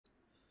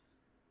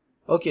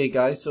Okay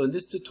guys, so in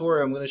this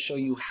tutorial I'm going to show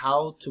you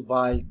how to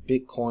buy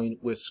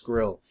Bitcoin with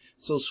Skrill.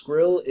 So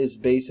Skrill is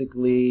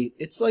basically,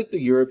 it's like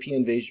the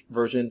European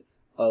version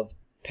of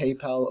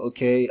PayPal,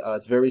 okay?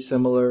 It's very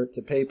similar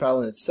to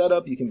PayPal in its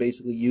setup. You can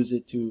basically use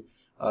it to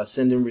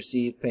send and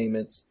receive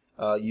payments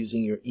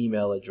using your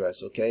email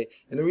address, okay?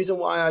 And the reason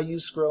why I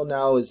use Skrill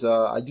now is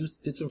I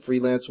did some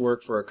freelance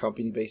work for a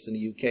company based in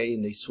the UK,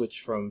 and they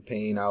switched from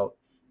paying out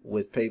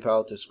with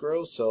PayPal to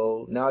Skrill.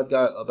 So now I've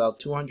got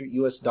about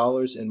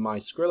 $200 in my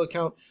Skrill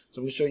account. So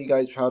I'm going to show you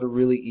guys how to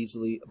really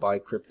easily buy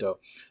crypto.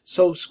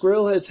 So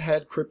Skrill has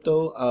had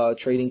crypto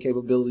trading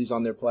capabilities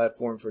on their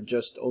platform for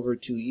just over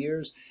 2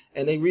 years,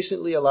 and they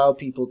recently allowed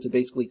people to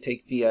basically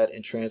take fiat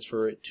and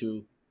transfer it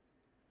to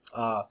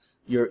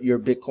your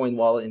Bitcoin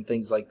wallet and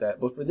things like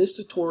that. But for this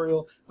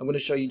tutorial, I'm going to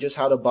show you just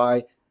how to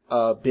buy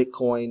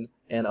Bitcoin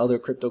and other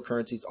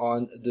cryptocurrencies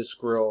on the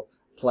Skrill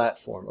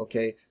platform.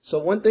 Okay, so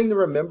one thing to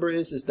remember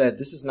is that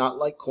this is not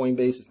like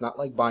Coinbase, it's not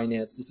like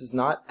Binance, this is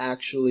not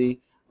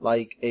actually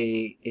like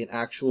an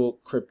actual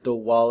crypto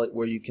wallet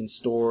where you can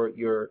store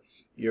your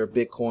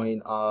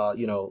Bitcoin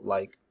you know,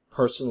 like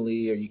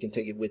personally, or you can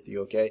take it with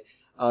you. Okay,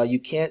 you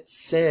can't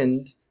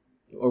send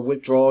or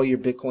withdraw your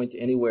Bitcoin to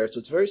anywhere, so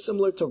it's very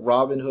similar to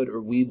Robinhood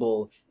or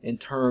Webull in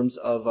terms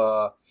of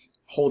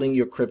holding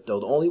your crypto.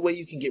 The only way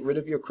you can get rid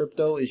of your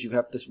crypto is you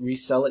have to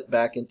resell it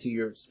back into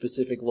your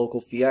specific local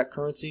fiat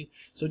currency.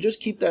 So just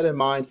keep that in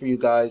mind for you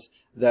guys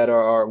that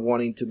are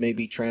wanting to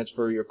maybe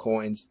transfer your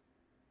coins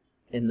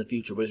in the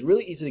future. But it's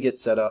really easy to get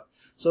set up.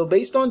 So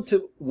based on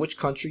which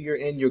country you're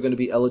in, you're going to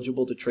be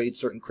eligible to trade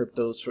certain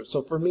cryptos.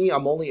 So for me,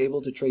 I'm only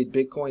able to trade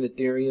Bitcoin,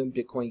 Ethereum,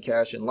 Bitcoin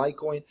Cash, and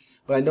Litecoin.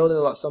 But I know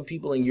that some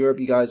people in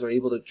Europe, you guys are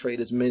able to trade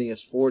as many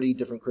as 40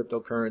 different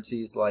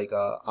cryptocurrencies like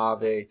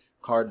Aave,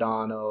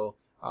 Cardano,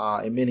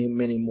 and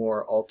many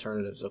more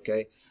alternatives.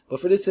 Okay, but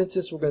for this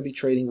instance, we're going to be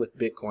trading with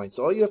Bitcoin.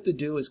 So all you have to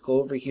do is go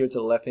over here to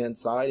the left hand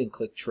side and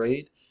click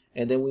trade,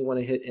 and then we want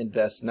to hit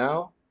invest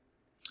now,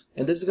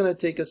 and this is going to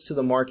take us to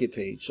the market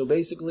page. So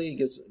basically it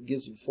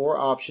gives you 4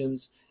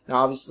 options. Now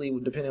obviously,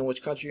 depending on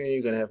which country you're in,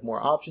 you're going to have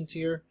more options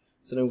here.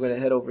 So then we're going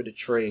to head over to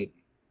trade.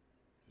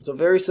 So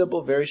very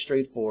simple, very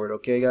straightforward.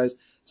 Okay guys,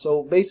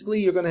 so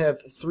basically you're going to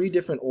have 3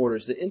 different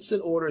orders. The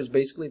instant order is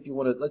basically if you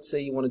want to, let's say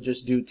you want to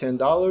just do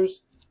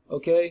 $10,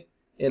 okay,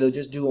 it'll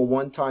just do a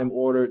one-time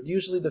order.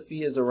 Usually the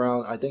fee is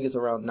around, I think it's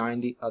around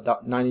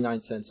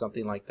 99 cents,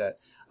 something like that.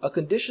 A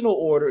conditional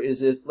order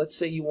is if, let's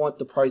say you want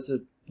the price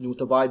to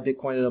buy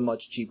Bitcoin at a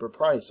much cheaper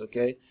price,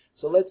 okay?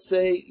 So let's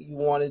say you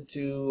wanted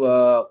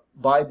to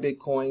buy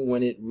Bitcoin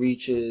when it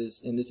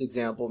reaches, in this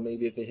example,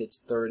 maybe if it hits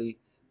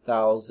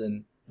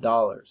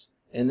 $30,000.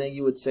 And then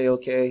you would say,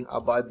 okay,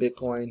 I'll buy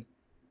Bitcoin,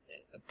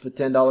 put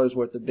 $10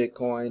 worth of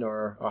Bitcoin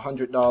or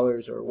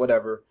 $100 or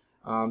whatever.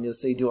 You'll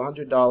say do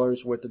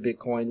 $100 worth of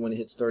Bitcoin when it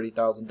hits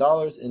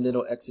 $30,000, and then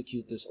it'll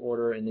execute this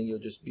order, and then you'll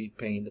just be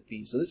paying the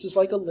fee. So this is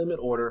like a limit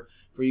order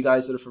for you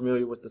guys that are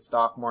familiar with the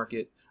stock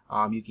market.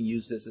 You can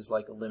use this as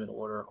like a limit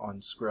order on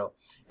Skrill.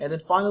 And then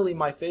finally,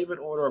 my favorite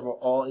order of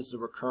all is the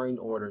recurring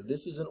order.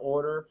 This is an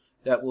order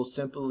that will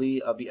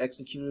simply be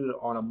executed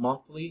on a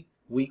monthly,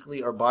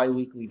 weekly, or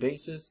bi-weekly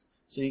basis.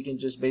 So you can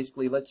just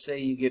basically, let's say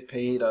you get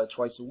paid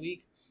twice a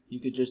week, you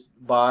could just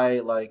buy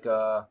like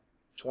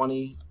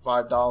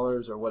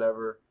 $25 or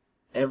whatever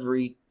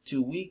every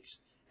 2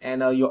 weeks,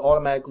 and you'll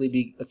automatically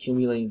be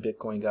accumulating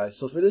Bitcoin, guys.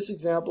 So for this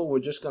example, we're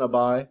just going to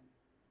buy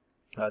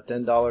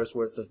 $10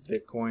 worth of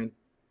Bitcoin,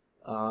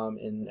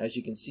 and as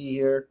you can see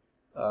here,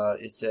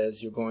 it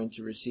says you're going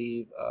to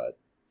receive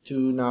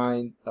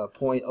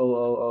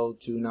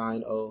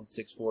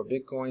 0.000290064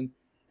 Bitcoin,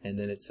 and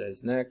then it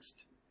says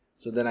next.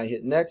 So then I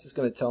hit next. It's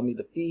going to tell me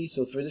the fee.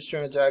 So for this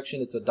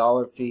transaction, it's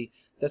 $1 fee.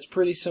 That's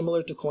pretty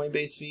similar to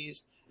Coinbase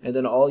fees. And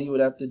then all you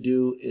would have to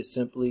do is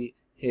simply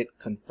hit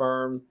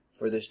confirm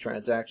for this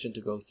transaction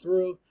to go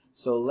through.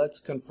 So let's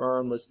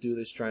confirm. Let's do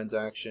this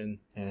transaction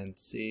and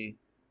see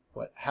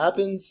what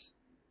happens.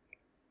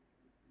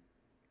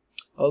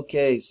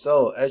 Okay,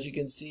 so as you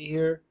can see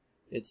here,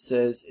 it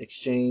says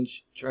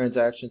exchange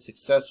transaction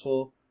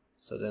successful.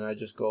 So then I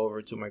just go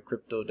over to my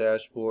crypto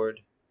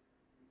dashboard,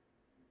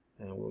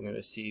 and we're going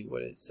to see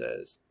what it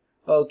says.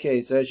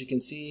 Okay, so as you can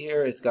see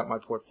here, it's got my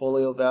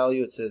portfolio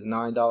value. It says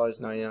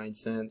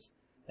 $9.99.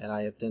 And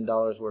I have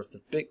 $10 worth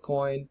of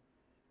Bitcoin,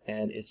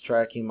 and it's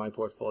tracking my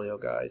portfolio,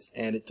 guys.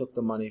 And it took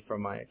the money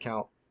from my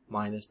account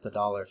minus the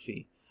 $1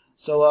 fee.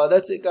 So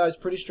that's it, guys.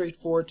 Pretty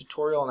straightforward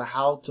tutorial on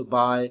how to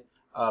buy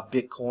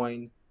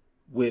Bitcoin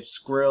with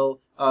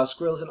Skrill.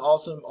 Skrill is an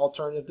awesome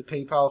alternative to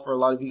PayPal for a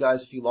lot of you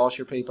guys. If you lost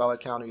your PayPal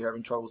account or you're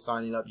having trouble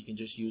signing up, you can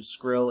just use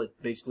Skrill. It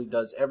basically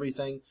does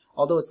everything.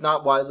 Although it's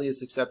not widely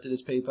as accepted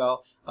as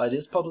PayPal, it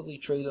is publicly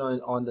traded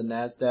on the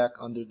NASDAQ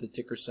under the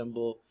ticker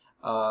symbol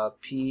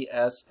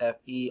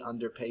PSFE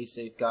under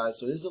PaySafe, guys.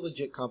 So it is a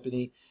legit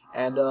company,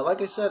 and like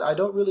I said, I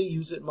don't really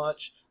use it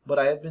much, but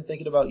I have been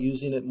thinking about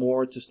using it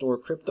more to store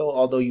crypto.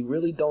 Although you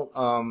really don't,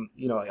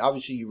 you know,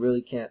 obviously you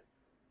really can't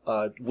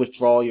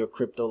withdraw your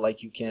crypto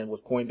like you can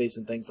with Coinbase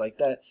and things like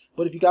that.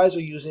 But if you guys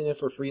are using it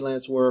for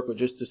freelance work or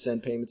just to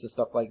send payments and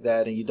stuff like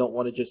that, and you don't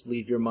want to just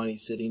leave your money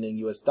sitting in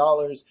US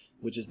dollars,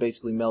 which is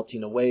basically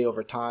melting away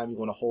over time, you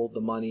want to hold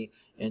the money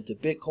into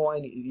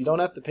Bitcoin, you don't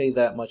have to pay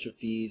that much of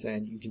fees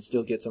and you can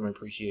still get some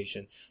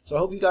appreciation. So I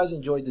hope you guys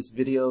enjoyed this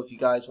video. If you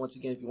guys, once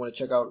again, if you want to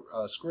check out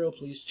Skrill,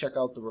 please check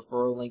out the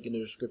referral link in the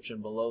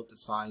description below to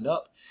sign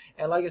up.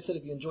 And like I said,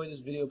 if you enjoyed this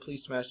video,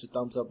 please smash the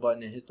thumbs up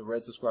button and hit the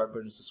red subscribe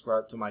button to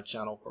subscribe to my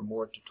channel for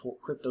more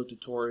crypto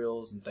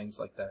tutorials and things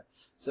like that.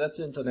 So that's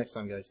it. Until next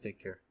time, guys,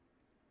 take care.